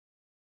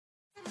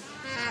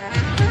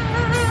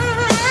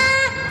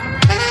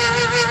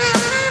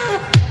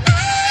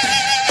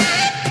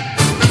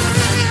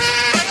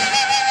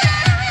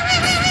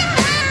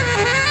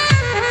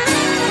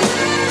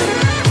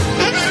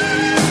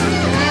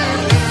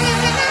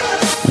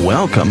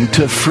Welcome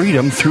to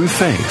Freedom Through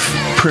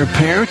Faith.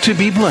 Prepare to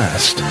be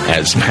blessed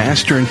as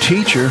pastor and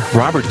teacher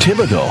Robert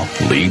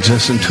Thibodeau leads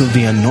us into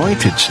the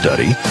anointed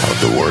study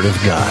of the Word of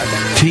God,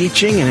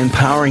 teaching and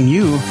empowering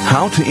you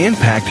how to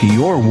impact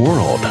your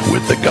world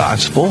with the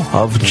gospel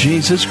of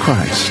Jesus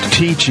Christ,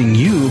 teaching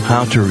you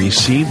how to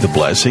receive the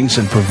blessings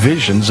and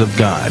provisions of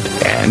God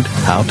and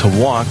how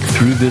to walk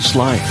through this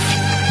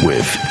life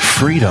with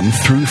freedom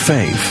through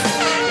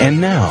faith. And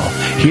now,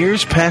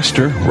 here's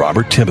Pastor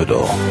Robert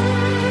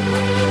Thibodeau.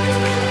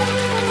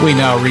 We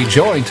now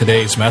rejoin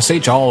today's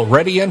message,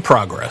 already in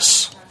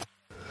progress.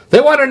 They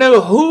want to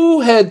know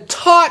who had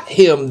taught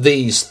him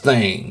these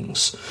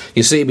things.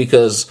 You see,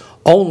 because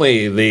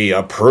only the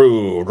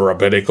approved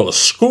rabbinical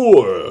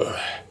school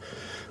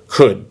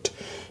could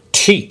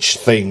teach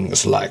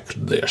things like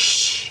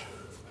this.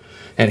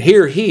 And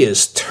here he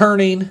is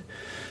turning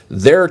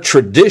their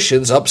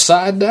traditions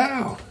upside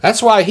down.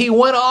 That's why he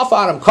went off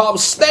on them, called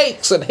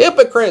snakes and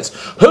hypocrites.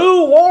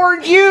 Who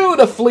warned you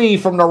to flee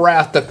from the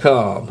wrath to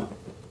come?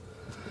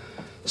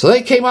 So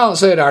they came out and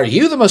said, "Are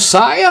you the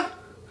Messiah?"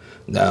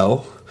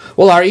 No.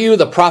 "Well, are you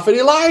the prophet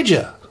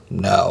Elijah?"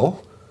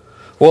 No.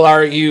 "Well,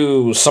 are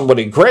you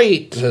somebody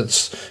great?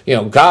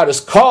 God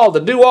is called to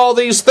do all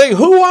these things.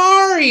 Who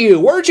are you?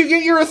 Where'd you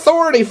get your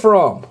authority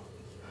from?"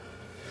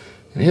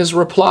 And his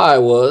reply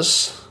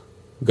was,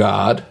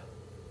 "God.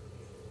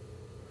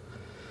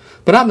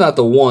 But I'm not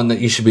the one that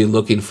you should be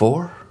looking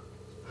for,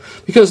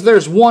 because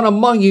there's one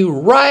among you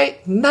right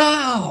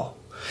now.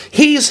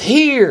 He's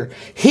here.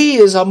 He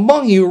is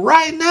among you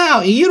right now.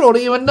 And you don't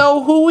even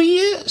know who he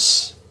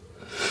is.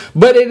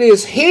 But it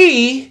is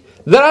he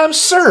that I'm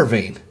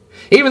serving,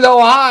 even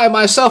though I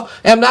myself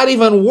am not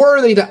even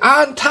worthy to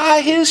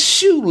untie his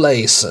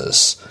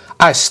shoelaces.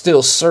 I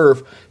still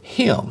serve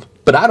him,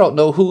 but I don't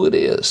know who it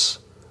is.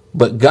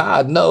 But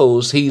God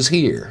knows he's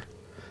here."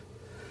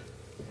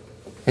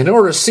 In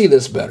order to see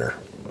this better,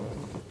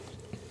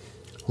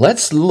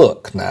 let's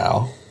look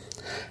now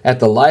at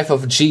the life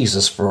of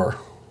Jesus for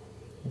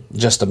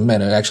just a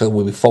minute. Actually,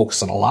 we'll be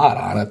focusing a lot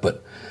on it,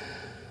 but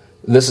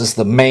this is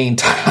the main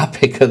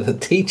topic of the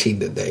teaching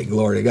today.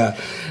 Glory to God.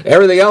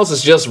 Everything else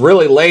is just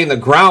really laying the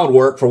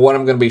groundwork for what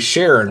I'm going to be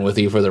sharing with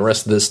you for the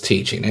rest of this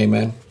teaching.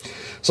 Amen.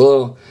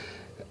 So,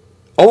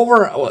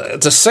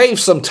 to save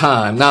some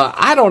time, now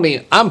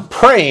I'm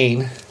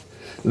praying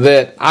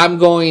that I'm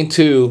going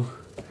to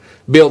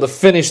be able to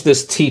finish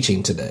this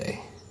teaching today.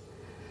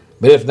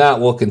 But if not,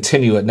 we'll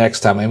continue it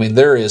next time. I mean,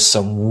 there is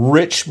some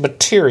rich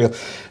material,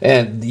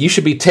 and you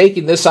should be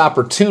taking this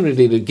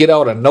opportunity to get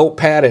out a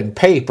notepad and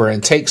paper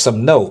and take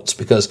some notes,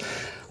 because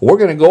we're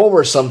going to go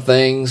over some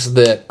things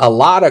that a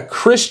lot of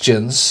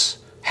Christians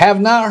have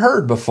not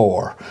heard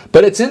before,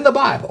 but it's in the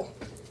Bible.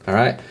 All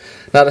right?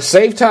 Now, to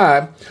save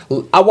time,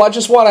 I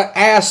just want to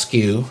ask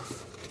you,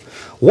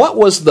 what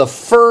was the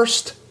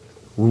first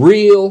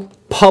real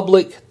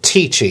public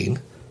teaching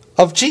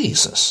of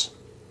Jesus?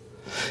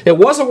 It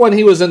wasn't when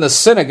he was in the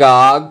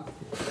synagogue,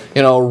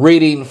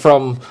 reading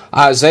from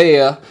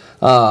Isaiah,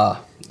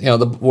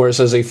 where it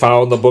says he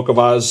found the book of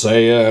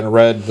Isaiah and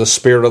read, "The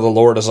Spirit of the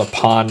Lord is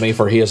upon me,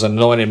 for he has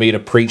anointed me to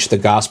preach the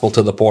gospel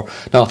to the poor."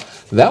 No,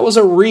 that was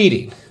a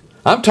reading.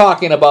 I'm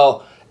talking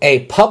about a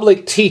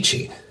public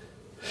teaching.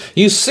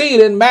 You see it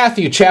in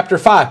Matthew chapter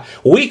 5.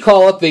 We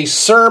call it the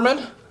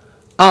Sermon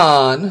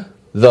on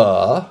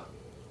the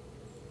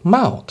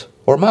Mount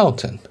or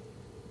Mountain.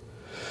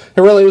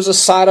 It really was the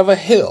side of a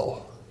hill.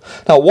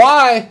 Now,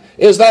 why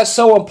is that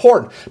so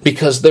important?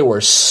 Because there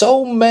were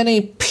so many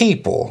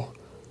people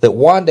that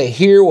wanted to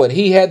hear what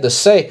he had to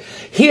say.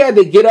 He had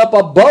to get up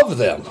above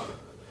them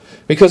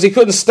because he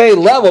couldn't stay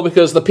level,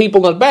 because the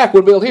people in the back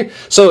would be able to hear.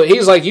 So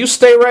he's like, "You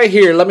stay right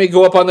here. Let me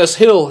go up on this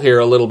hill here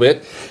a little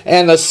bit."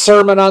 And the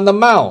Sermon on the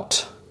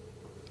Mount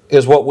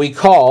is what we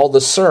call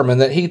the sermon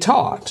that he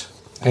taught.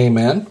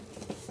 Amen.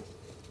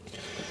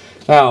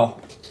 Now,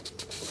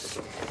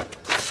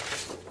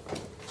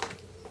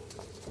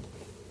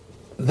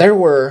 there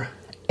were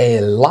a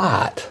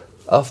lot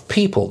of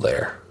people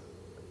there.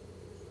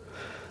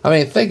 I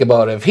mean, think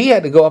about it. If he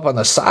had to go up on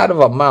the side of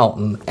a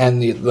mountain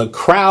and the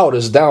crowd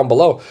is down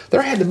below,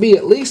 there had to be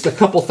at least a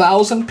couple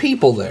thousand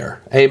people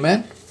there.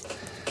 Amen?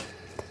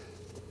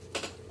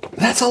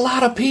 That's a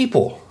lot of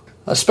people,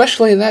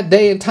 especially in that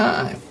day and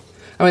time.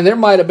 I mean, there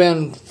might have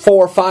been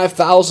 4,000 or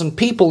 5,000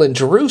 people in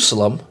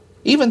Jerusalem,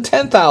 even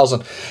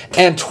 10,000,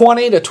 and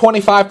 20 to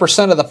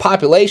 25% of the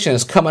population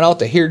is coming out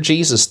to hear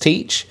Jesus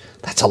teach.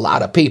 That's a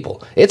lot of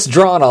people. It's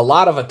drawn a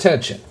lot of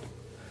attention.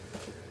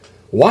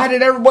 Why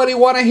did everybody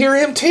want to hear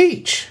him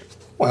teach?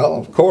 Well,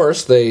 of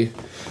course, they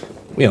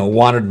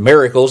wanted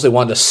miracles. They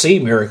wanted to see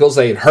miracles.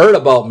 They had heard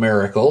about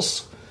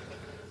miracles.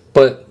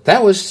 But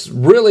that was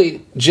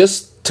really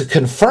just to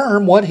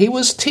confirm what he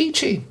was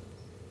teaching.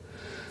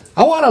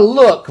 I want to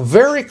look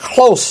very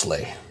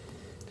closely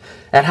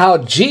at how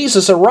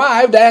Jesus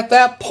arrived at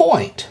that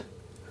point.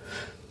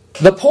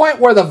 The point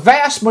where the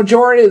vast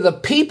majority of the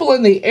people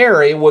in the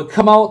area would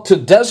come out to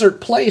desert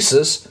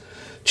places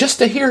just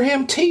to hear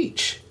him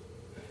teach.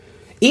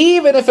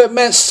 Even if it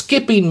meant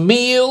skipping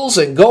meals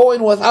and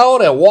going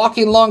without and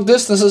walking long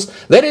distances,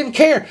 they didn't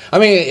care. I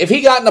mean, if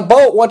he got in a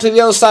boat, went to the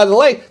other side of the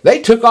lake,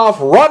 they took off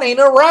running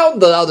around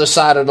the other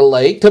side of the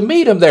lake to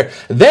meet him there.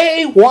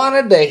 They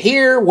wanted to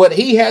hear what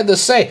he had to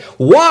say.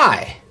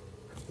 Why?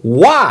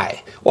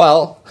 Why?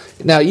 Well,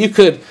 now you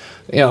could,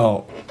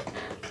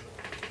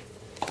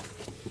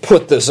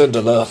 put this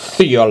into the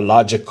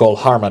theological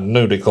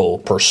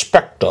hermeneutical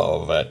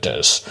perspective. It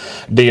is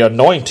the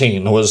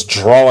anointing was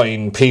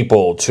drawing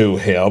people to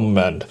him,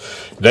 and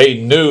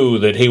they knew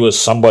that he was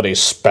somebody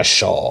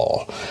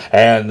special,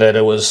 and that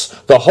it was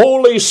the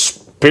Holy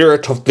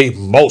Spirit of the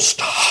Most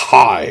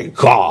High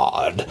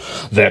God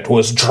that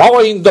was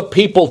drawing the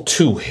people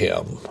to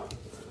him.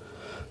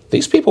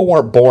 These people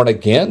weren't born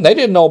again. They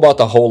didn't know about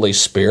the Holy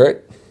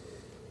Spirit.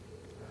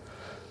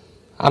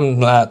 I'm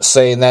not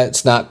saying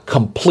that's not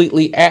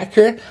completely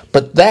accurate,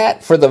 but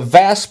that, for the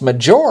vast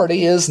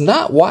majority, is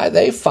not why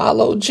they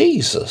followed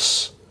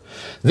Jesus.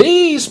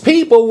 These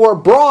people were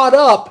brought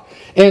up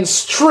in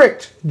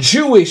strict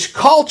Jewish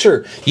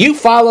culture. You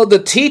followed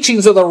the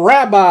teachings of the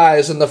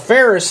rabbis and the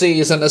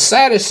Pharisees and the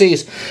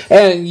Sadducees,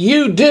 and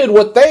you did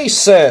what they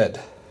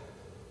said.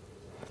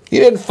 You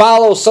didn't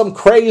follow some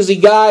crazy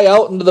guy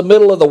out into the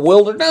middle of the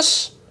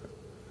wilderness.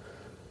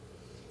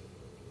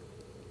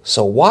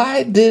 So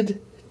why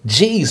did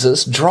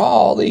Jesus draw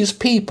all these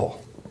people?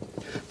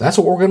 That's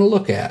what we're going to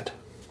look at.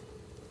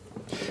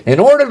 In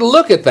order to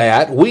look at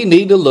that, we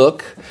need to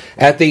look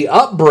at the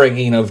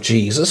upbringing of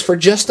Jesus for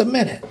just a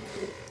minute.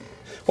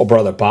 Well,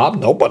 Brother Bob,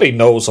 nobody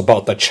knows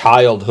about the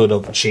childhood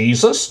of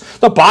Jesus.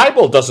 The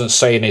Bible doesn't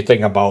say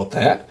anything about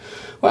that.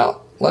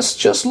 Well, let's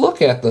just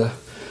look at the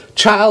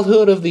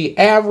childhood of the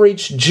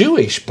average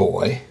Jewish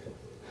boy.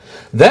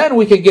 Then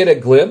we can get a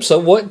glimpse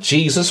of what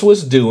Jesus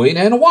was doing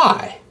and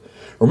why.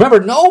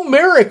 Remember, no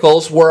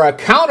miracles were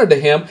accounted to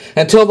him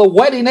until the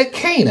wedding at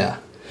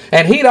Cana.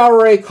 And he'd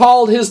already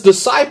called his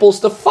disciples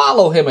to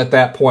follow him at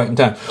that point in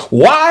time.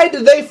 Why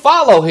did they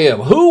follow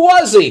him? Who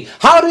was he?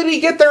 How did he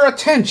get their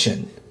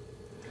attention?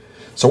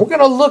 So we're going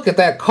to look at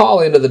that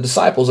calling to the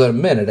disciples in a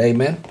minute,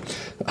 amen?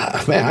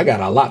 Man, I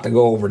got a lot to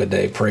go over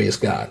today, praise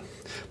God.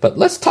 But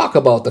let's talk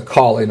about the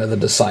calling of the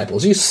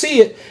disciples. You see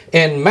it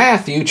in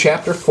Matthew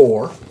chapter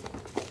 4.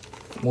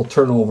 We'll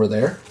turn over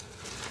there.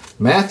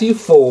 Matthew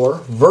 4,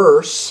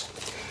 verse,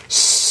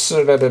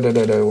 where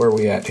are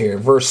we at here?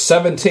 Verse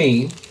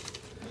 17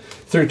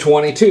 through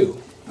 22.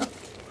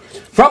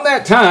 From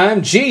that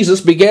time,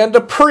 Jesus began to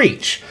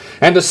preach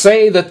and to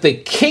say that the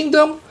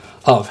kingdom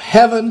of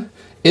heaven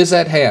is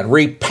at hand.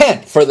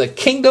 Repent, for the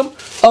kingdom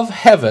of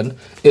heaven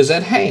is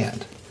at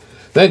hand.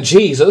 Then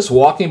Jesus,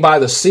 walking by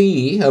the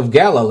Sea of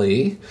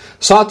Galilee,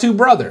 saw two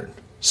brethren,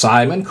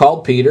 Simon,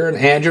 called Peter, and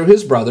Andrew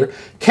his brother,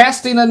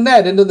 casting a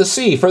net into the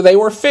sea, for they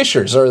were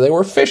fishers, or they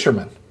were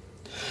fishermen.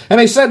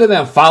 And he said to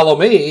them, Follow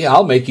me,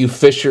 I'll make you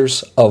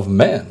fishers of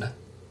men.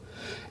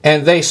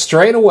 And they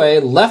straightway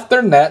left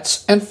their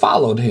nets and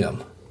followed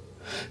him.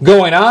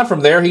 Going on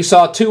from there, he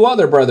saw two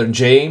other brethren,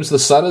 James the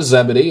son of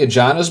Zebedee, and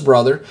John his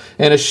brother,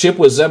 in a ship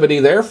with Zebedee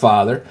their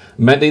father,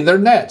 mending their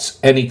nets,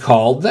 and he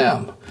called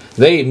them.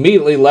 They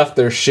immediately left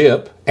their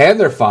ship and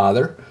their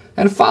father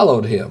and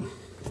followed him.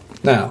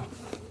 Now,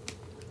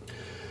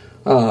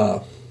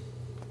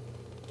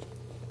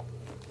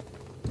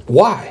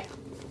 why?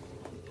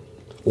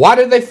 Why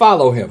did they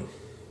follow him?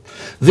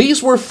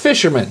 These were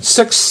fishermen,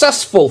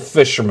 successful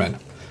fishermen.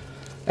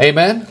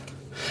 Amen?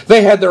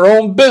 They had their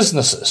own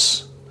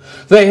businesses.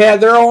 They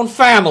had their own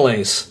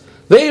families.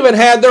 They even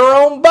had their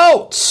own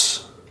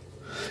boats.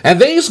 And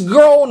these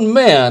grown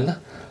men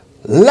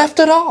left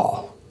it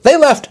all. They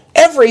left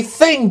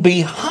everything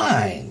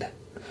behind.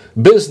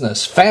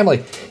 Business,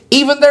 family,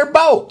 even their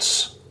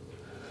boats.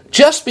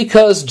 Just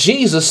because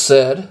Jesus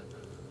said,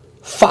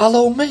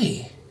 Follow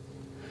me.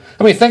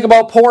 I mean, think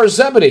about poor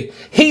Zebedee.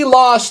 He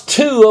lost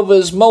two of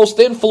his most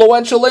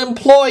influential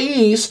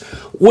employees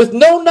with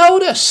no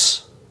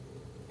notice.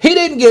 He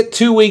didn't get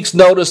 2 weeks'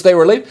 notice they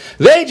were leaving.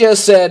 They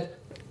just said,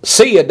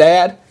 See ya,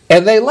 Dad,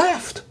 and they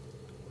left.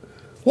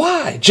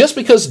 Why? Just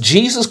because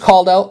Jesus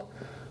called out,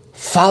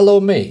 Follow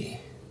me.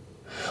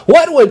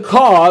 What would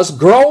cause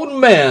grown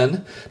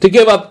men to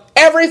give up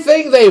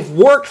everything they've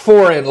worked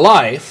for in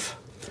life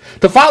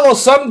to follow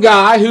some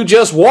guy who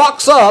just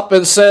walks up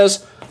and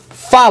says,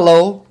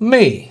 Follow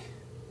me?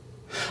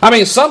 I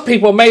mean, some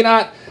people may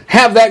not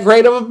have that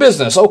great of a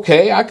business.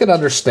 Okay, I can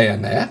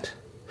understand that.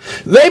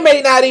 They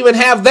may not even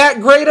have that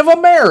great of a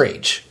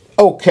marriage.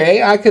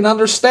 Okay, I can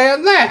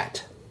understand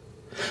that.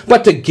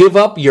 But to give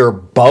up your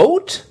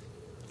boat?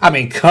 I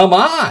mean, come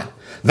on.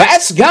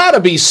 That's got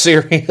to be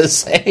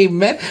serious.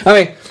 Amen.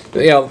 I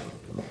mean,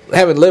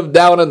 having lived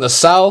down in the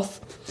South,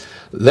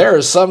 there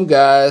are some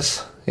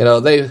guys,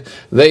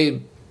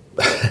 they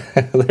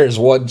there's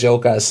one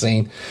joke I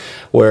seen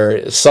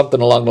where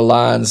something along the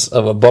lines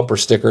of a bumper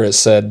sticker, it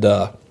said,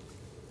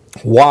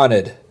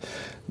 wanted,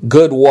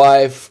 good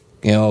wife,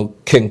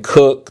 can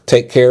cook,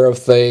 take care of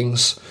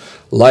things,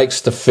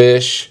 likes to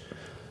fish,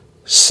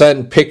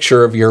 send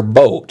picture of your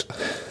boat.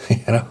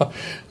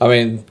 I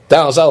mean,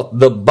 down south,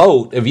 the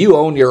boat, if you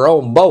own your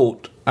own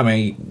boat, I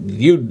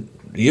mean,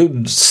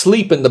 you'd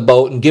sleep in the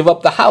boat and give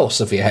up the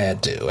house if you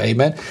had to.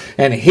 Amen.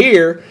 And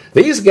here,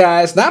 these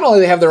guys, not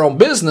only they have their own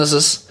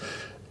businesses,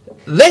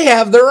 they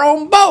have their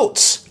own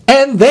boats.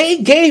 And they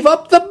gave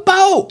up the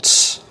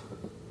boats.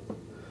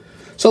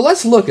 So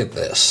let's look at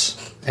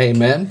this.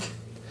 Amen.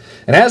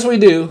 And as we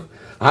do,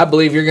 I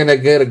believe you're going to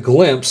get a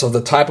glimpse of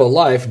the type of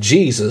life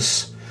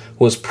Jesus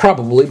was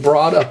probably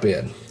brought up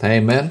in.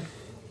 Amen.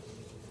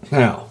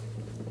 Now,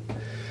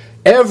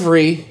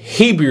 every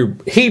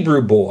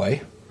Hebrew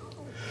boy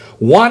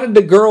wanted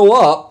to grow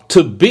up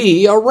to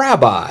be a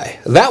rabbi.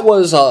 That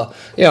was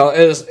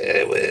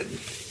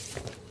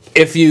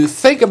if you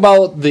think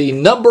about the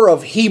number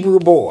of Hebrew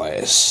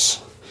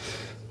boys,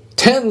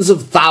 tens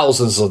of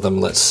thousands of them,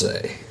 let's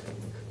say,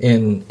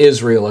 in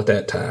Israel at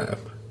that time,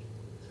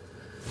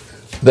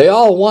 they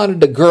all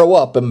wanted to grow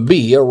up and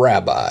be a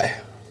rabbi.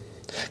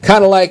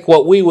 Kind of like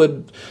what we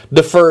would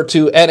defer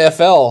to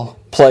NFL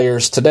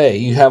players today.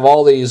 You have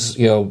all these,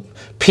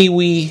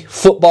 pee-wee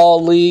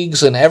football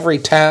leagues in every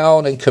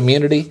town and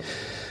community.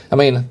 I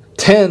mean,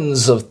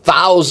 tens of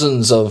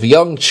thousands of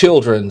young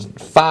children,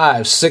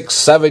 5, 6,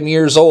 7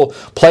 years old,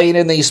 playing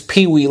in these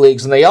pee-wee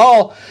leagues, and they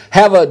all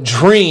have a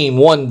dream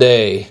one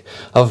day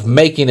of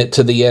making it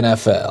to the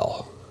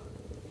NFL.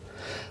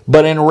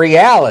 But in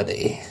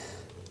reality,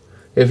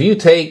 if you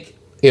take,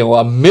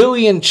 1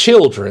 million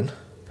children,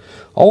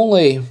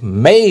 only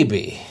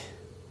maybe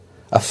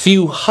a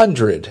few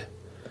hundred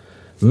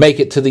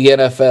make it to the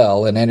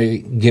NFL in any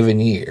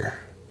given year,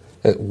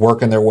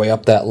 working their way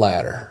up that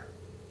ladder.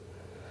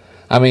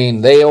 I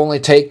mean, they only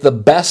take the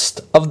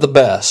best of the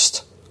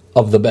best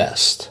of the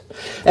best.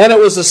 And it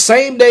was the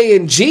same day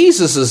in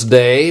Jesus'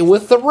 day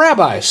with the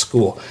rabbi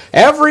school.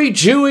 Every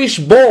Jewish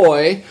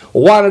boy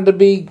wanted to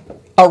be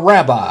a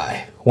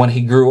rabbi when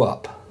he grew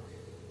up.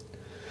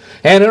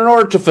 And in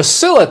order to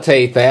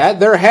facilitate that,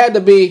 there had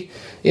to be,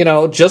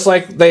 just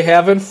like they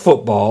have in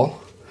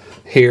football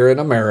here in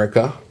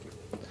America,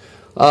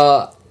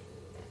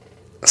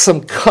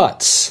 some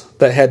cuts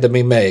that had to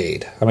be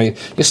made. I mean,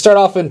 you start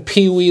off in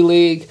Pee Wee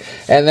League,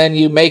 and then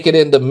you make it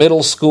into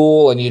middle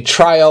school, and you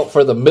try out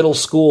for the middle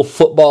school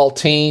football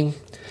team.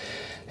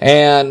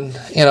 And,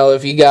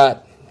 if you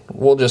got,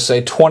 we'll just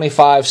say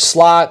 25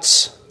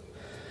 slots,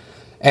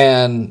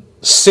 and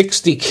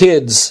 60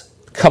 kids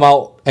come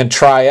out and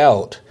try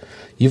out,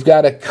 you've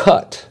got to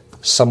cut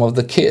some of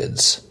the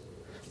kids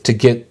to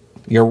get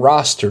your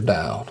roster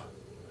down.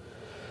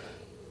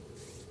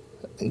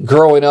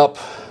 Growing up,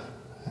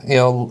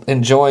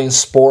 enjoying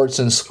sports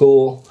in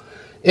school,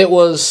 it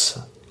was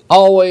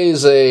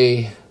always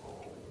a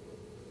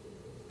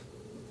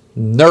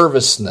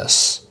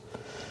nervousness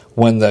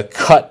when the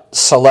cut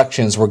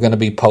selections were going to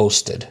be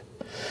posted,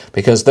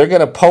 because they're going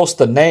to post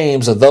the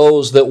names of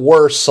those that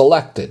were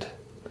selected.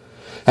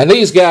 And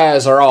these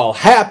guys are all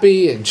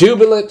happy and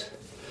jubilant.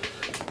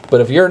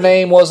 But if your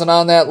name wasn't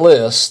on that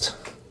list,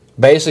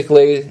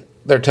 basically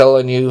they're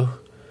telling you,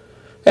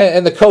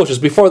 and the coaches,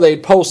 before they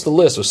post the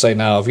list, would say,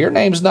 now, if your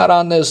name's not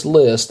on this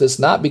list, it's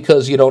not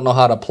because you don't know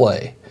how to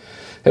play.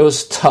 It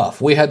was tough.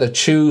 We had to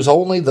choose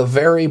only the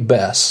very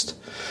best.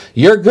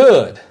 You're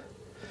good.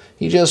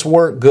 You just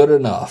weren't good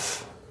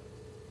enough.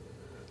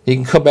 You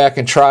can come back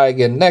and try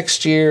again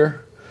next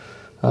year,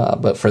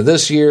 but for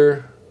this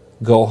year,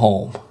 go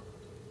home.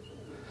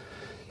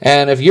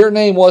 And if your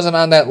name wasn't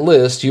on that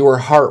list, you were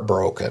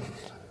heartbroken.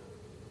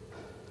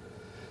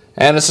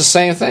 And it's the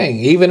same thing,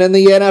 even in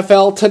the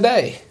NFL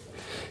today.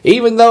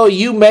 Even though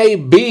you may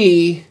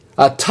be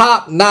a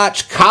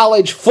top-notch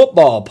college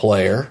football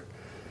player,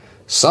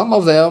 some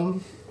of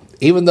them,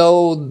 even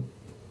though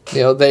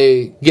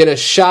they get a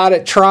shot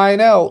at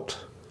trying out,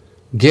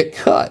 get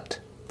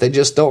cut. They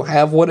just don't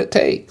have what it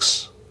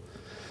takes.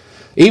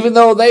 Even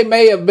though they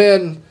may have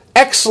been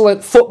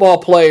excellent football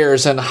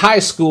players in high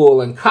school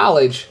and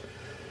college,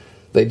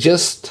 they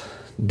just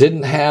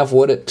didn't have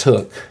what it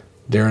took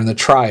during the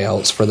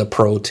tryouts for the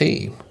pro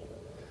team.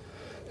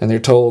 And they're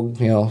told,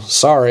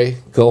 sorry,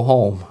 go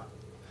home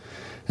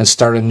and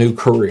start a new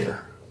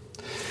career.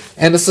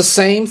 And it's the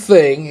same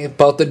thing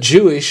about the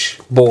Jewish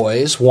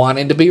boys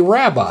wanting to be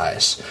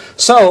rabbis.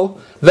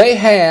 So they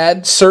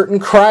had certain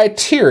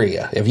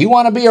criteria. If you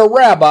want to be a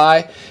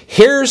rabbi,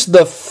 here's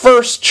the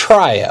first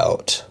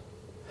tryout.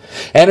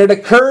 And it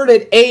occurred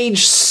at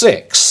age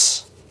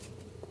 6.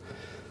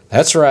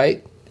 That's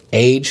right.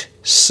 Age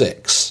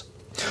 6.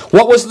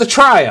 What was the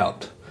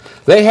tryout?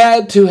 They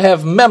had to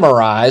have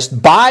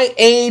memorized by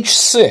age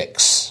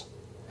 6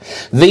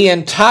 the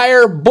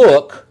entire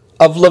book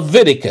of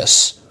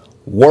Leviticus,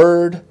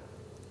 word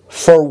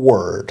for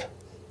word.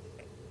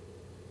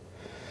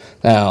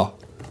 Now,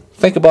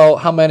 think about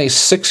how many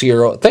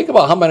 6-year-olds, think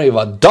about how many of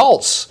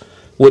adults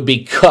would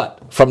be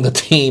cut from the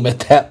team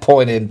at that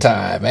point in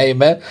time.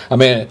 Amen? I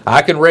mean,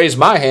 I can raise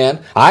my hand.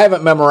 I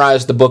haven't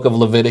memorized the book of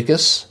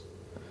Leviticus.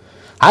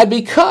 I'd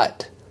be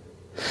cut.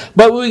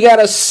 But we got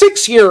a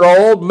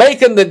 6-year-old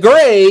making the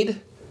grade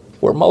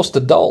where most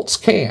adults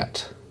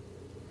can't.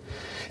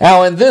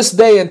 Now, in this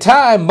day and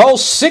time,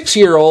 most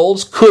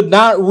 6-year-olds could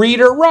not read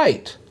or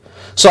write.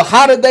 So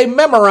how did they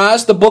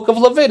memorize the book of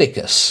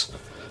Leviticus?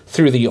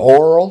 Through the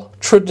oral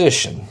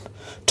tradition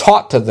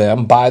taught to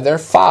them by their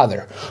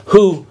father,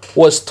 who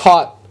was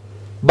taught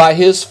by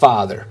his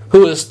father,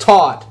 who is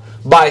taught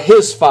by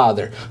his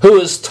father, who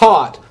is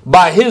taught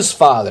by his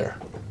father.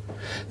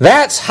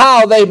 That's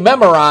how they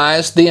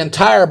memorized the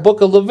entire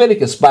book of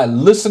Leviticus, by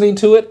listening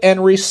to it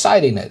and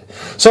reciting it.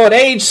 So at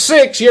age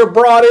 6, you're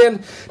brought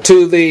in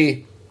to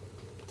the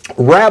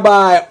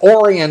rabbi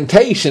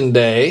orientation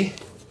day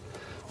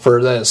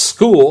for the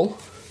school,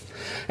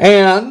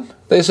 and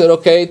they said,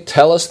 okay,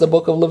 tell us the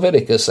book of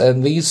Leviticus.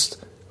 And these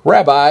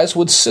rabbis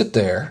would sit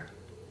there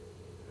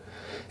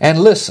and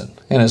listen.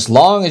 And as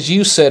long as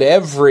you said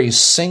every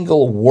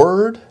single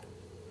word,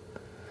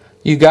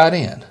 you got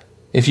in.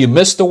 If you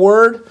missed a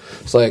word,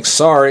 it's like,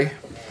 sorry,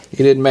 you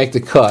didn't make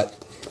the cut.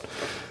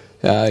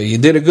 You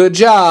did a good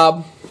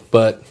job,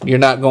 but you're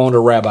not going to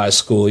rabbi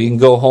school. You can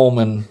go home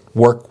and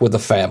work with the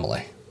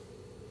family.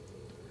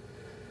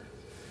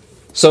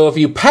 So if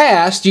you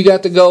passed, you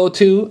got to go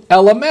to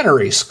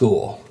elementary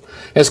school.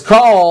 It's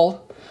called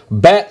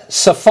Bet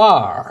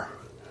Sefer,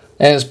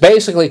 and it's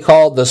basically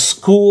called the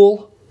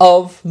school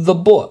of the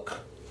book.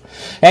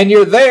 And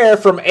you're there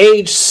from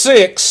age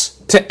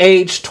 6 to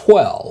age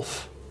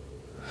 12.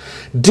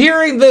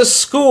 During this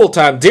school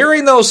time,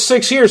 during those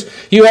 6 years,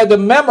 you had to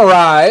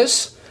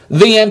memorize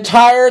the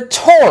entire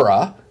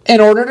Torah in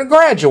order to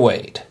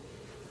graduate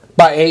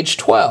by age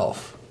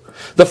 12.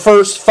 The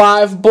first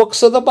 5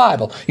 books of the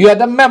Bible. You had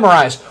to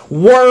memorize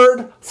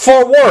word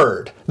for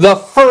word the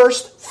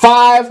first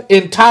 5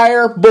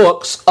 entire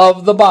books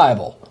of the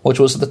Bible, which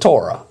was the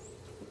Torah.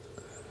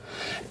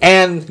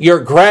 And your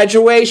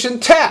graduation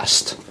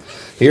test,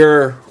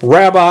 your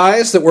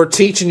rabbis that were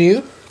teaching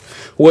you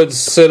would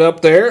sit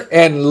up there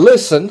and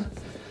listen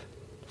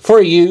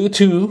for you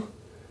to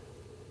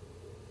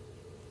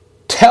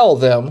tell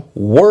them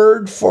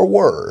word for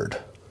word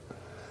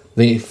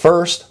the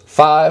first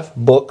 5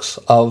 books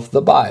of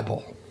the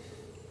Bible.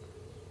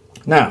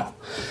 Now,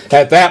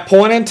 at that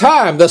point in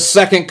time, the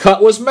second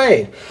cut was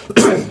made.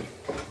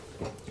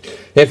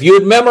 If you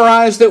had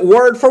memorized it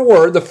word for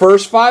word, the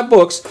first 5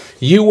 books,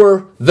 you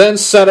were then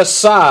set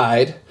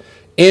aside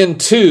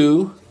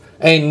into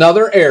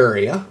another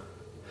area,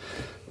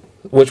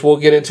 which we'll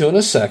get into in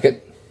a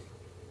second,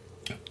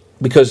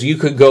 because you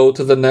could go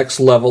to the next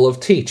level of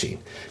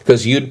teaching,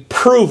 because you'd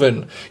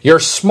proven you're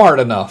smart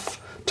enough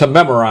to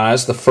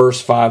memorize the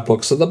first 5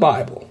 books of the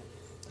Bible.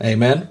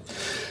 Amen.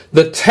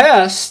 The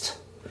test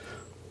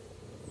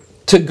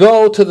to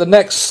go to the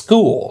next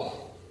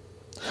school,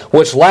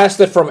 which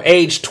lasted from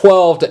age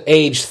 12 to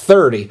age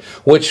 30,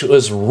 which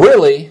was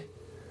really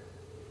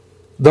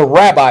the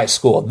rabbi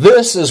school.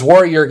 This is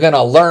where you're going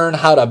to learn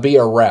how to be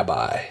a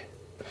rabbi,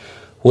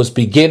 was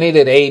beginning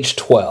at age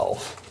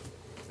 12.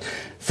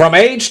 From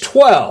age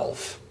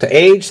 12 to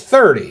age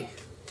 30,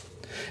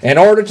 in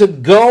order to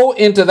go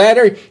into that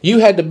area, you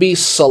had to be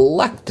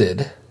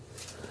selected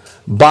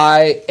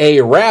by a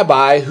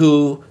rabbi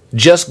who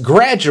just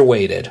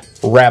graduated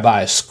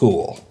rabbi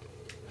school.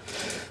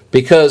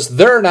 Because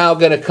they're now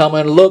going to come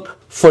and look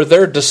for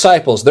their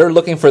disciples. They're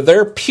looking for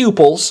their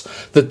pupils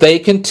that they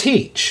can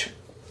teach.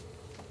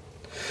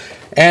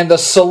 And the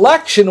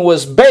selection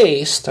was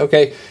based,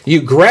 okay,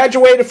 you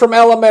graduated from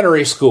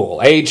elementary school,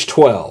 age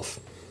 12.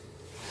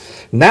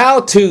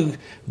 Now to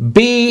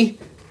be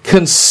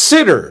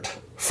considered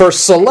for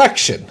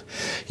selection,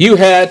 you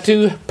had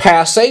to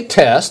pass a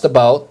test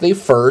about the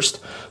first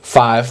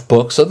 5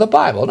 books of the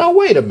Bible. Now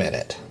wait a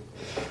minute.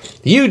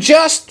 You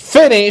just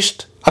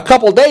finished a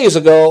couple days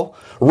ago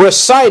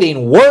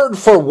reciting word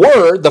for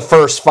word the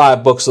first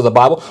 5 books of the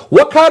Bible.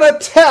 What kind of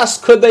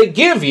test could they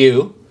give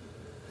you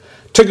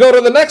to go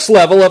to the next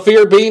level if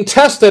you're being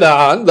tested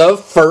on the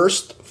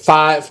first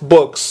 5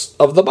 books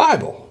of the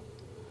Bible?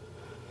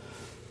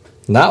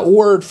 Not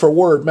word for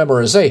word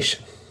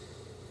memorization.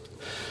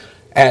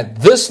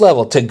 At this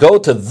level, to go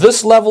to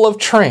this level of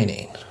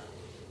training,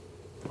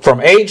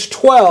 from age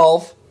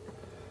 12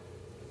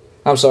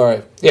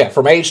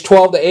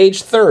 to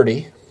age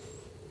 30,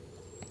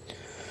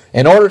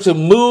 in order to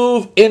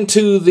move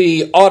into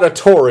the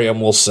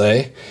auditorium, we'll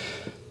say,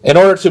 in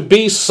order to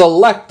be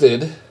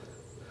selected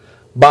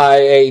by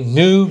a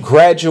new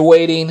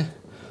graduating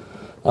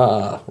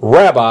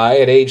rabbi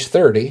at age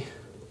 30,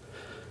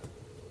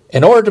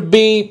 in order to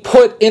be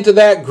put into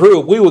that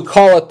group, we would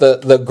call it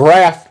the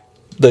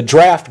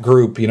draft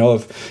group. You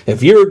know,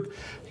 if you're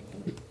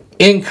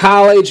in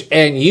college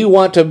and you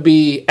want to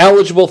be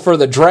eligible for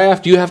the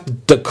draft, you have to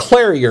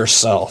declare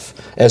yourself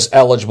as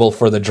eligible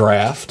for the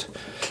draft,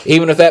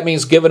 even if that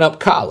means giving up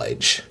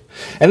college.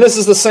 And this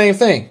is the same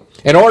thing.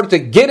 In order to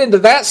get into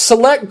that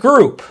select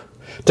group,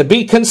 to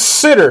be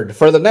considered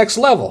for the next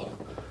level,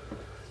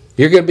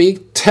 you're going to be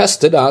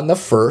tested on the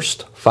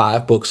first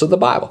 5 books of the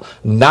Bible.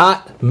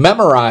 Not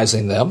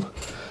memorizing them,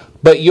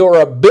 but your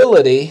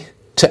ability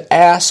to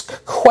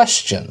ask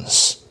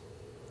questions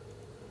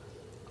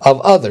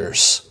of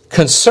others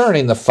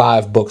concerning the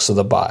 5 books of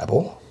the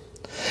Bible,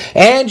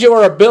 and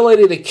your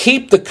ability to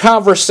keep the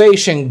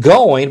conversation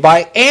going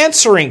by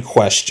answering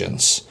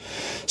questions.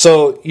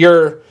 So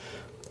your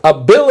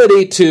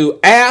ability to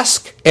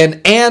ask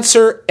and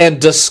answer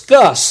and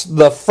discuss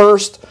the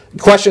first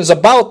questions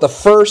about the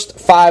first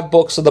 5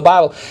 books of the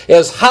Bible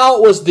is how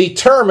it was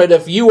determined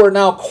if you are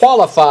now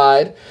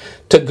qualified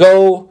to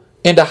go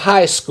into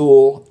high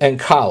school and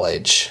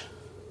college.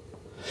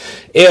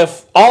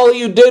 If all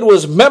you did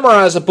was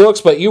memorize the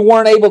books but you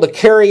weren't able to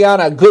carry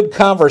on a good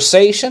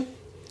conversation,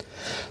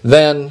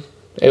 then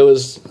it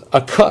was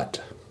a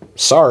cut.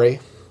 Sorry.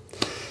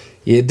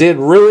 You did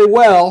really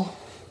well,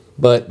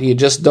 but you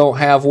just don't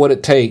have what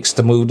it takes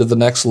to move to the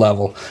next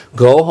level.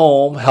 Go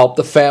home, help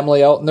the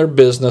family out in their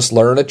business,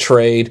 learn a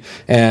trade,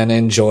 and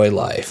enjoy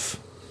life.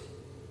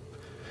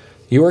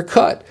 You were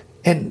cut.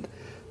 And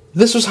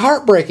this was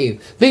heartbreaking.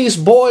 These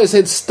boys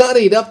had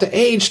studied up to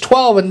age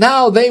 12, and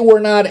now they were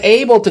not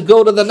able to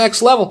go to the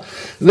next level.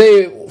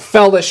 They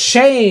felt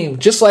ashamed,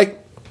 just like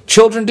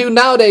children do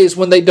nowadays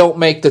when they don't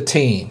make the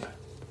team.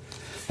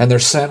 And they're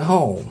sent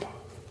home.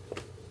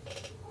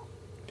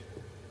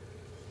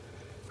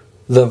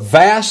 The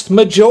vast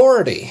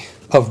majority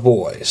of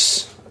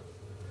boys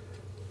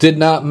did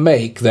not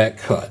make that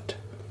cut.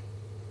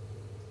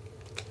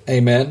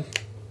 Amen.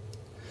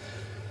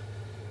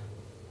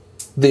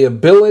 The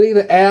ability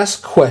to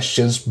ask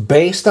questions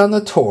based on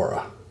the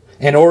Torah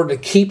in order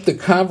to keep the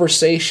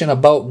conversation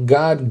about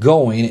God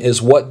going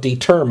is what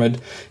determined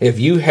if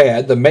you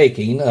had the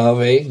making of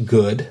a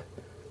good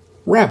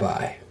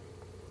rabbi.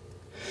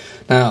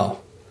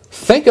 Now,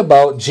 think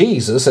about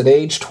Jesus at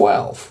age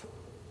 12.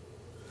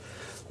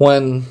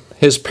 When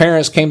his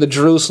parents came to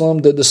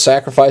Jerusalem, did the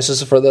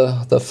sacrifices for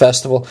the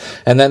festival,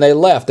 and then they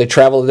left. They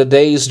traveled a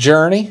day's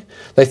journey.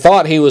 They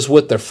thought he was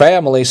with their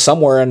family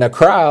somewhere in the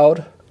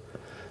crowd.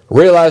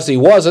 Realized he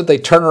wasn't. They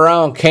turned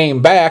around,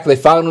 came back. They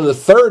found him the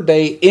 3rd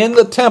day in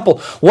the temple.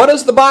 What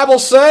does the Bible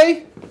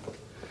say?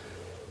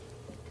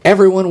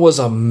 Everyone was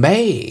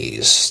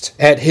amazed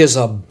at his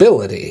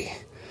ability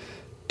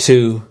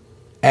to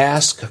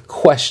ask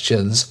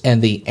questions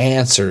and the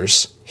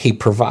answers he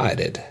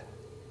provided.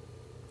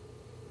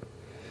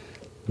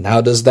 Now,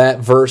 does that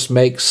verse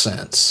make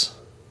sense?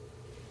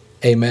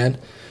 Amen.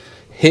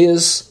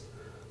 His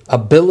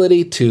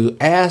ability to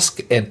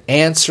ask and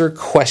answer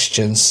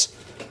questions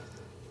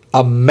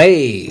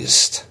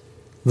amazed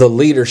the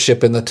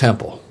leadership in the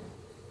temple.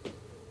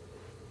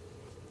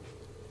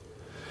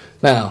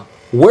 Now,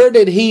 where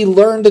did he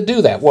learn to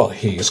do that? Well,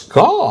 he's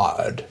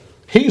God.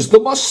 He's the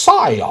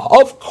Messiah.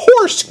 Of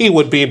course he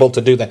would be able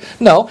to do that.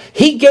 No,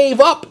 he gave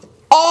up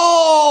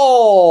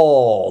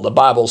all, the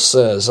Bible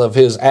says, of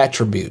his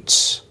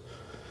attributes.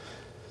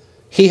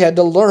 He had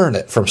to learn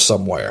it from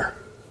somewhere.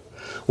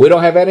 We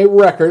don't have any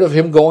record of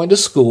him going to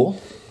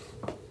school.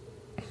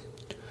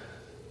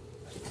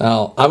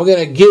 Now, I'm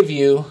going to give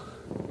you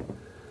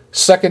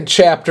 2nd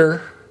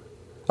chapter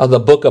of the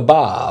book of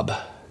Bob.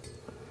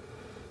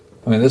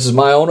 I mean, this is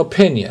my own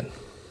opinion.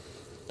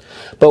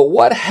 But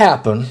what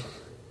happened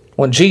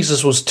when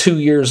Jesus was 2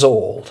 years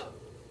old?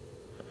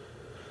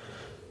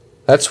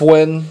 That's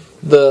when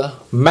the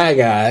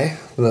Magi,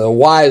 the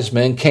wise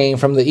men, came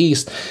from the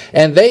east,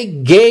 and they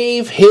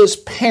gave his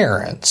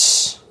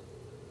parents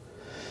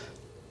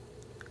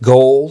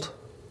gold,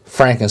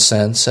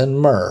 frankincense, and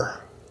myrrh.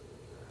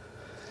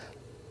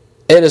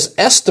 It is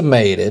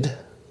estimated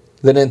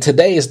that in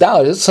today's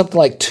dollars, it's something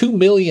like $2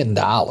 million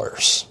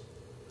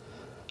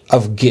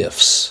of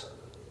gifts.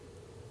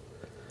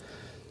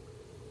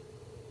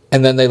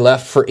 And then they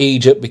left for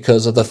Egypt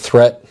because of the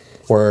threat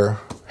where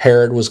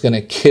Herod was going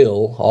to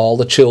kill all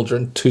the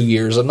children 2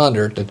 years and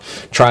under to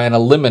try and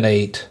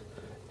eliminate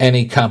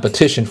any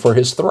competition for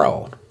his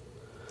throne.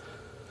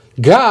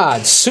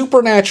 God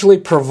supernaturally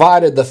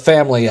provided the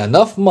family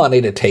enough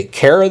money to take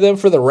care of them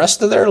for the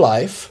rest of their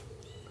life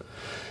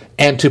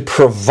and to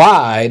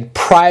provide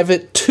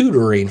private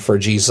tutoring for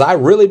Jesus. I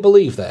really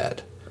believe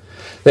that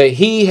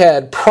he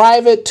had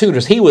private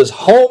tutors. He was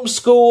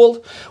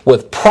homeschooled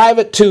with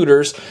private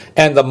tutors,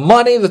 and the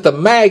money that the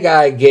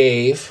Magi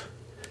gave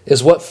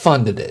is what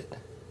funded it.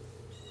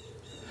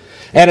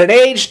 And at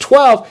age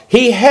 12,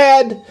 he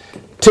had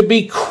to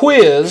be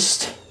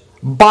quizzed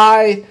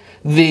by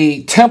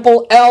the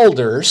temple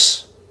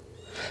elders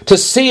to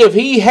see if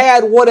he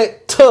had what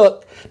it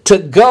took to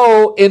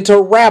go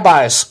into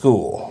rabbi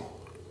school.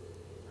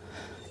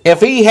 If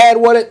he had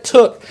what it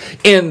took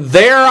in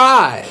their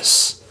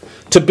eyes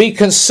to be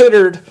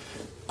considered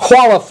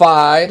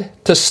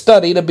qualified to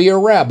study to be a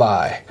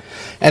rabbi.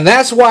 And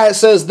that's why it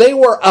says they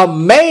were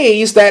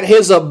amazed at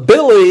his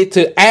ability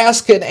to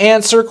ask and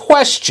answer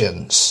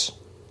questions.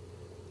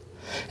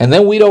 And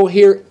then we don't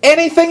hear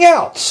anything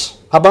else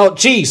about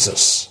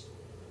Jesus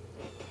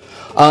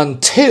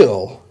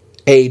until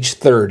age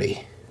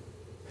 30,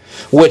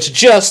 which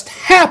just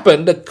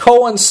happened to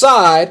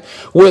coincide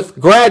with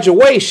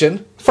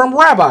graduation from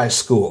rabbi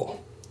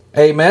school.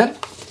 Amen?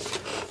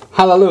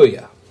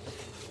 Hallelujah.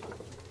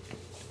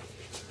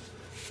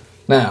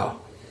 Now,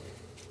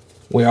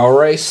 we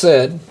already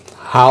said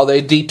how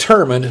they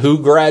determined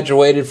who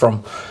graduated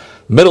from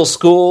middle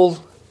school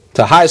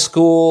to high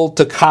school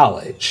to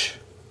college.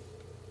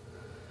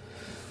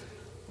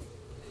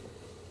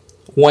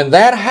 When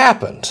that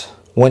happened,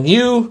 when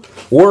you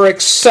were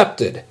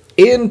accepted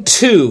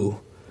into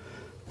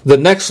the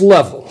next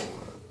level,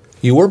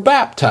 you were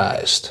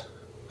baptized.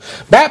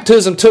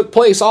 Baptism took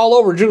place all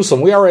over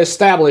Jerusalem. We already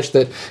established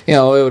that, it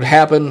would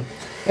happen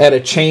at a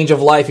change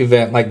of life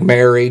event like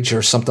marriage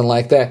or something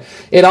like that.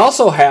 It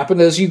also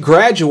happened as you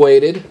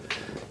graduated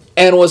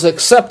and was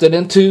accepted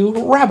into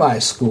rabbi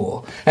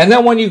school. And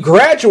then when you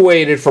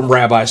graduated from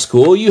rabbi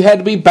school, you had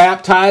to be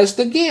baptized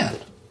again.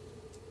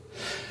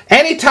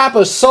 Any type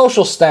of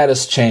social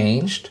status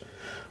changed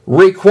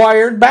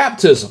required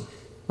baptism.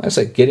 Like I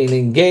said, getting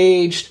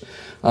engaged,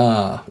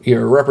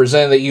 you're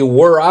representing that you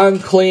were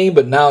unclean,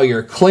 but now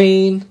you're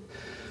clean.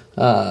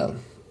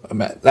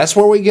 That's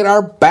where we get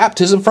our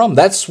baptism from.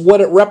 That's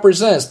what it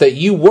represents, that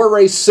you were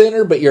a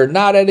sinner, but you're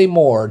not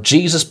anymore.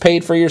 Jesus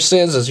paid for your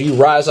sins as you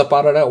rise up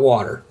out of that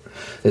water.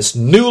 It's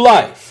new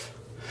life.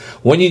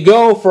 When you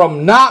go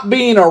from not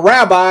being a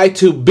rabbi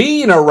to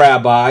being a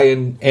rabbi,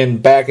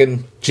 and back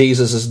in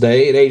Jesus'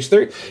 day at age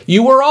 30,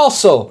 you were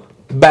also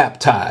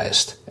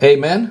baptized.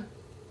 Amen?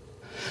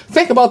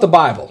 Think about the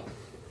Bible.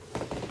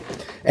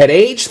 At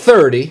age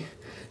 30,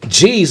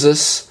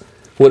 Jesus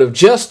would have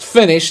just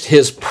finished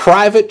his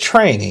private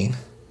training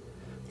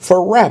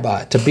for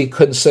rabbi, to be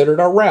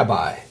considered a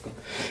rabbi.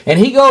 And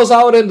he goes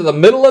out into the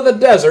middle of the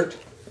desert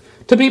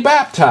to be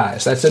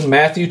baptized. That's in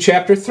Matthew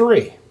chapter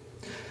 3.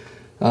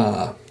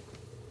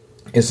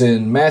 It's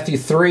in Matthew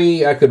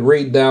 3. I could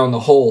read down the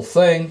whole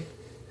thing.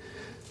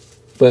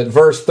 But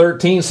verse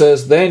 13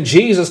 says, Then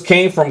Jesus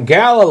came from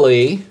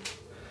Galilee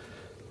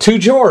to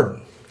Jordan.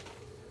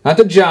 Not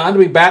to John, to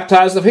be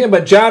baptized of him,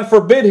 but John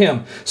forbid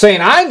him,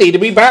 saying, I need to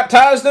be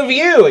baptized of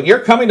you, and you're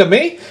coming to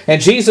me? And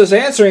Jesus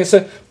answering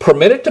said,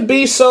 Permit it to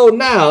be so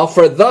now,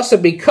 for thus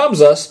it becomes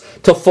us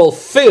to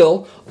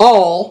fulfill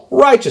all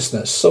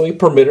righteousness. So he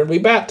permitted him to be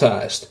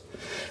baptized.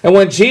 And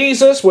when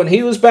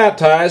he was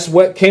baptized,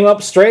 came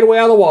up straight away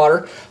out of the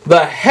water,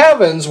 the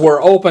heavens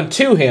were opened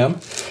to him,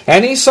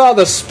 and he saw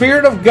the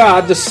Spirit of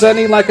God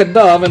descending like a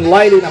dove and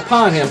lighting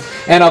upon him,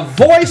 and a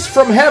voice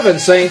from heaven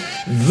saying,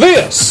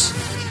 This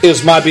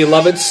is my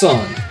beloved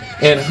Son,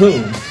 in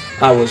whom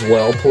I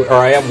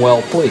am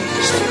well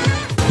pleased.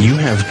 You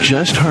have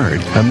just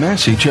heard a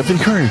message of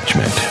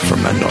encouragement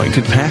from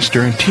anointed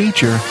pastor and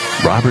teacher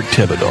Robert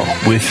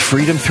Thibodeau with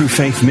Freedom Through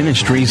Faith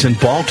Ministries in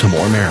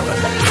Baltimore,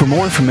 Maryland. For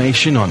more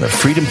information on the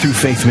Freedom Through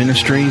Faith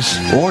Ministries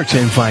or to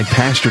invite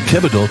Pastor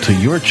Thibodeau to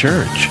your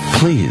church,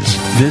 please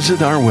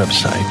visit our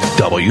website,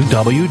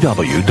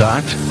 www.ftfm.org.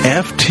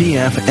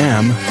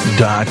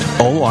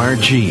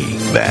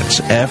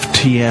 That's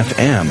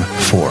FTFM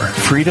for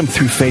Freedom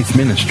Through Faith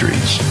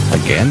Ministries.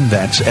 Again,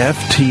 that's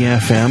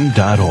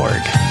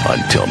FTFM.org.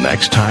 Until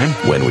next time,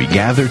 when we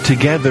gather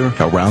together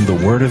around the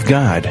Word of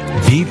God,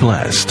 be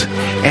blessed.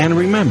 And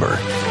remember,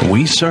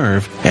 we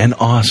serve an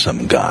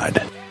awesome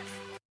God.